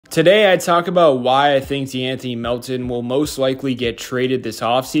Today, I talk about why I think Deanthony Melton will most likely get traded this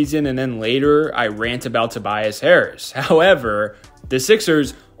offseason, and then later, I rant about Tobias Harris. However, the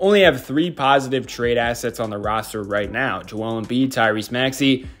Sixers only have 3 positive trade assets on the roster right now: Joel Embiid, Tyrese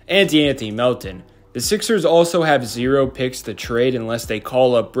Maxey, and Deanthony Melton. The Sixers also have 0 picks to trade unless they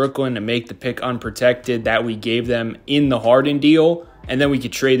call up Brooklyn to make the pick unprotected that we gave them in the Harden deal, and then we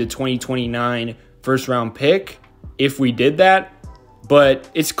could trade the 2029 first-round pick if we did that. But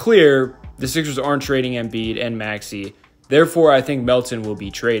it's clear the Sixers aren't trading Embiid and Maxey. Therefore, I think Melton will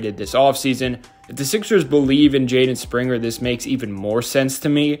be traded this offseason. If the Sixers believe in Jaden Springer, this makes even more sense to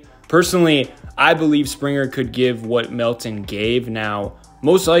me. Personally, I believe Springer could give what Melton gave. Now,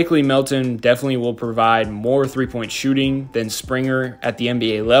 most likely Melton definitely will provide more three-point shooting than Springer at the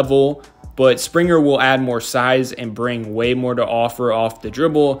NBA level, but Springer will add more size and bring way more to offer off the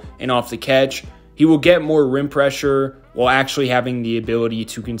dribble and off the catch. He will get more rim pressure while actually having the ability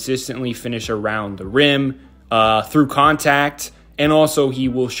to consistently finish around the rim through contact, and also he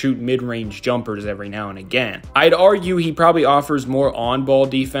will shoot mid-range jumpers every now and again. I'd argue he probably offers more on-ball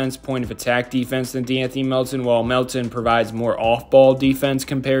defense, point of attack defense than Deanthony Melton, while Melton provides more off-ball defense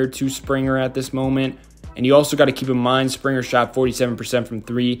compared to Springer at this moment. And you also got to keep in mind Springer shot 47% from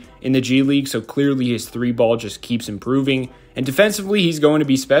 3 in the G League, so clearly his 3-ball just keeps improving. And defensively, he's going to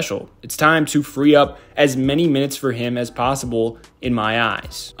be special. It's time to free up as many minutes for him as possible in my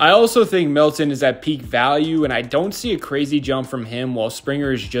eyes. I also think Melton is at peak value, and I don't see a crazy jump from him while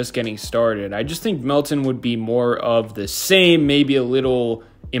Springer is just getting started. I just think Melton would be more of the same, maybe a little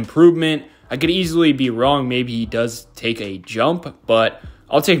improvement. I could easily be wrong. Maybe he does take a jump, but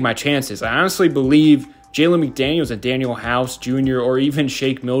I'll take my chances. I honestly believe Jalen McDaniels and Daniel House Jr. or even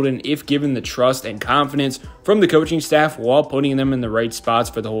Shake Milton, if given the trust and confidence from the coaching staff while putting them in the right spots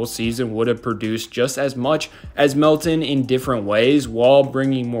for the whole season, would have produced just as much as Melton in different ways while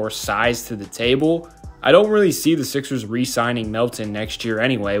bringing more size to the table. I don't really see the Sixers re-signing Melton next year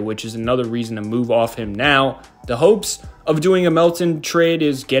anyway, which is another reason to move off him now. The hopes of doing a Melton trade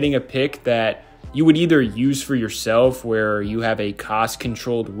is getting a pick that you would either use for yourself, where you have a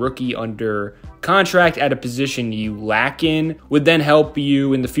cost-controlled rookie under contract at a position you lack in, would then help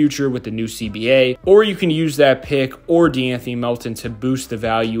you in the future with the new CBA, or you can use that pick or Deanthony Melton to boost the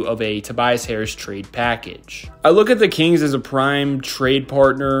value of a Tobias Harris trade package. I look at the Kings as a prime trade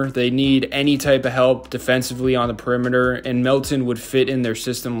partner. They need any type of help defensively on the perimeter, and Melton would fit in their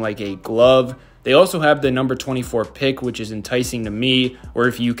system like a glove. They also have the number 24 pick, which is enticing to me, or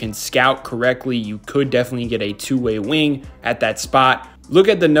if you can scout correctly, you could definitely get a two-way wing at that spot. Look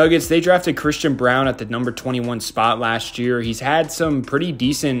at the Nuggets. They drafted Christian Brown at the number 21 spot last year. He's had some pretty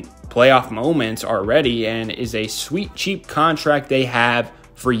decent playoff moments already and is a sweet, cheap contract they have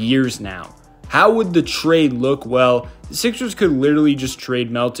for years now. How would the trade look? Well, the Sixers could literally just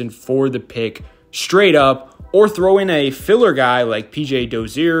trade Melton for the pick straight up, or throw in a filler guy like PJ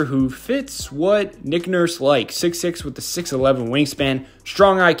Dozier, who fits what Nick Nurse likes: 6'6" with a 6'11" wingspan,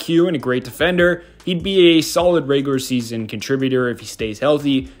 strong IQ, and a great defender. He'd be a solid regular season contributor if he stays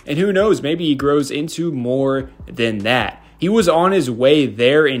healthy, and who knows, maybe he grows into more than that. He was on his way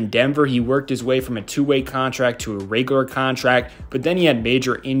there in Denver. He worked his way from a two-way contract to a regular contract, but then he had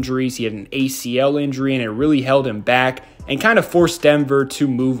major injuries. He had an ACL injury, and it really held him back and kind of forced Denver to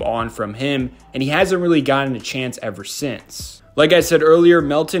move on from him, and he hasn't really gotten a chance ever since. Like I said earlier,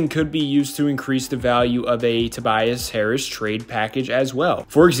 Melton could be used to increase the value of a Tobias Harris trade package as well.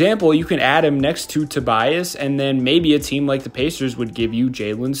 For example, you can add him next to Tobias, and then maybe a team like the Pacers would give you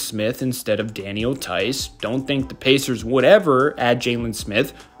Jalen Smith instead of Daniel Tice. Don't think the Pacers would ever add Jalen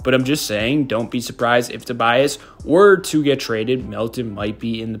Smith, but I'm just saying, don't be surprised if Tobias were to get traded. Melton might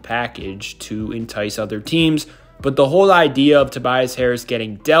be in the package to entice other teams. But the whole idea of Tobias Harris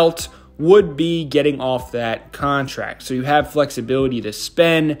getting dealt would be getting off that contract. So you have flexibility to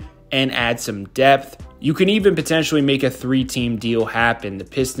spend and add some depth. You can even potentially make a 3-team deal happen. The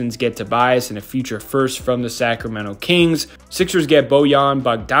Pistons get Tobias and a future first from the Sacramento Kings. Sixers get Bojan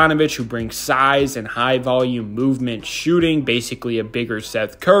Bogdanovic, who brings size and high volume movement shooting, basically a bigger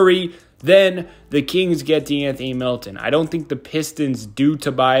Seth Curry. Then the Kings get Deanthony Melton. I don't think the Pistons do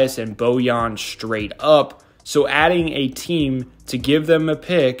Tobias and Bojan straight up. So adding a team to give them a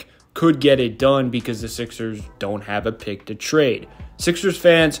pick could get it done because the Sixers don't have a pick to trade. Sixers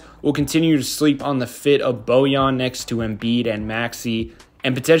fans will continue to sleep on the fit of Bojan next to Embiid and Maxey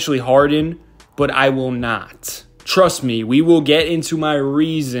and potentially Harden, but I will not. Trust me, we will get into my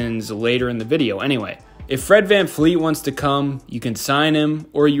reasons later in the video. Anyway, if Fred VanVleet wants to come, you can sign him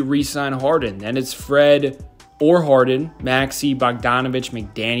or you re-sign Harden. Then it's Fred or Harden, Maxey, Bogdanovic,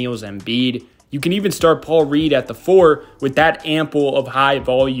 McDaniels, Embiid. You can even start Paul Reed at the 4 with that ample of high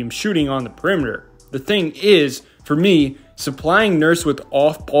volume shooting on the perimeter. The thing is, for me, supplying Nurse with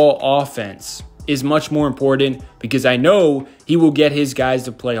off-ball offense is much more important because I know he will get his guys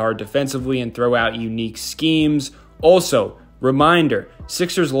to play hard defensively and throw out unique schemes. Also, reminder,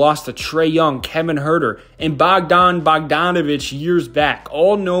 Sixers lost to Trae Young, Kevin Huerter, and Bogdan Bogdanovic years back,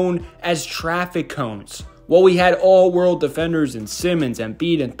 all known as traffic cones. While we had all-world defenders in Simmons,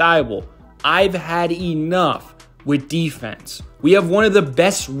 Embiid, and Thibault, I've had enough with defense. We have one of the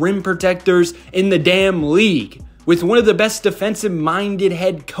best rim protectors in the damn league, with one of the best defensive-minded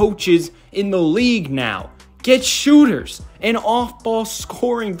head coaches in the league now. Get shooters and off-ball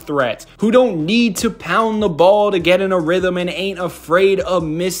scoring threats who don't need to pound the ball to get in a rhythm and ain't afraid of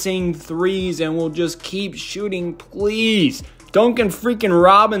missing threes and will just keep shooting, please. Duncan freaking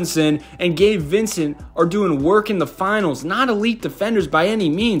Robinson and Gabe Vincent are doing work in the finals, not elite defenders by any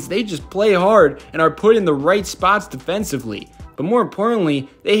means. They just play hard and are put in the right spots defensively. But more importantly,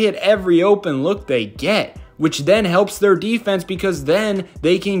 they hit every open look they get, which then helps their defense because then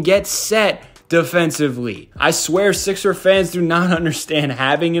they can get set defensively. I swear Sixer fans do not understand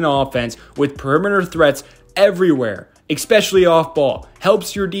having an offense with perimeter threats everywhere, especially off ball,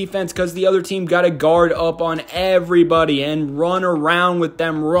 helps your defense because the other team got to guard up on everybody and run around with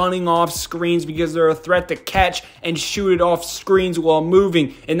them running off screens because they're a threat to catch and shoot it off screens while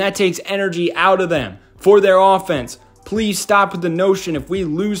moving, and that takes energy out of them for their offense. Please stop with the notion if we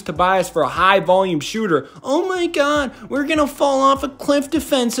lose Tobias for a high-volume shooter, oh my god, we're going to fall off a cliff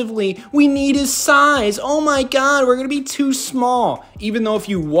defensively. We need his size. Oh my god, we're going to be too small. Even though if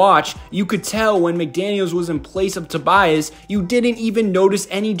you watch, you could tell when McDaniels was in place of Tobias, you didn't even notice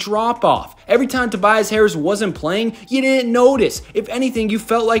any drop-off. Every time Tobias Harris wasn't playing, you didn't notice. If anything, you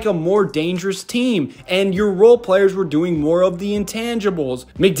felt like a more dangerous team, and your role players were doing more of the intangibles.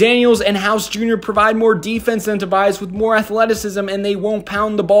 McDaniels and House Jr. provide more defense than Tobias with more athleticism, and they won't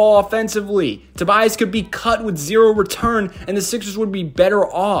pound the ball offensively. Tobias could be cut with zero return, and the Sixers would be better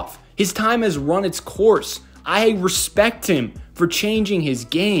off. His time has run its course. I respect him for changing his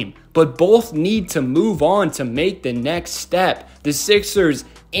game, but both need to move on to make the next step. The Sixers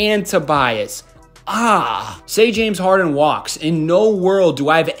and Tobias. Say James Harden walks. In no world do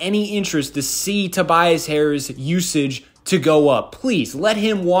I have any interest to see Tobias Harris' usage to go up. Please, let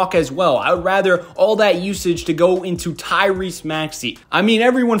him walk as well. I would rather all that usage to go into Tyrese Maxey. I mean,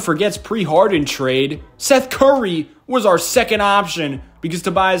 everyone forgets pre-Harden trade. Seth Curry was our second option because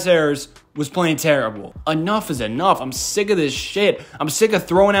Tobias Harris was playing terrible. Enough is enough. I'm sick of this shit. I'm sick of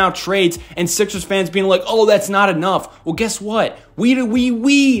throwing out trades and Sixers fans being like, oh, that's not enough. Well, guess what?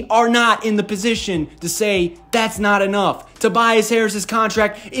 We are not in the position to say that's not enough. Tobias Harris's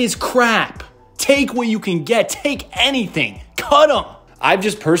contract is crap. Take what you can get. Take anything. Cut him. I've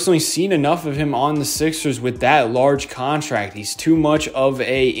just personally seen enough of him on the Sixers with that large contract. He's too much of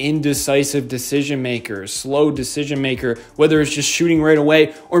a indecisive decision maker, slow decision maker, whether it's just shooting right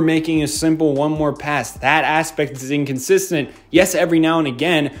away or making a simple one more pass. That aspect is inconsistent. Yes, every now and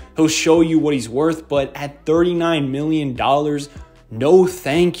again, he'll show you what he's worth, but at $39 million, no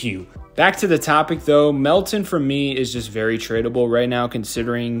thank you. Back to the topic though, Melton for me is just very tradable right now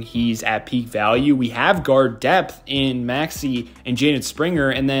considering he's at peak value. We have guard depth in Maxey and Jaden Springer,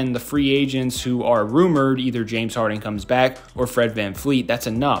 and then the free agents who are rumored, either James Harden comes back or Fred VanVleet. That's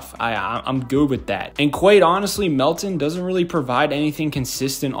enough. I'm good with that. And quite honestly, Melton doesn't really provide anything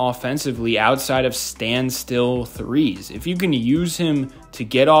consistent offensively outside of standstill threes. If you can use him to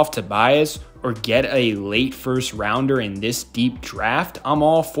get off Tobias or get a late first rounder in this deep draft, I'm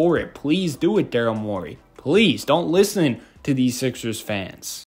all for it. Please do it, Daryl Morey. Please don't listen to these Sixers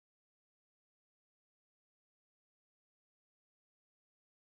fans.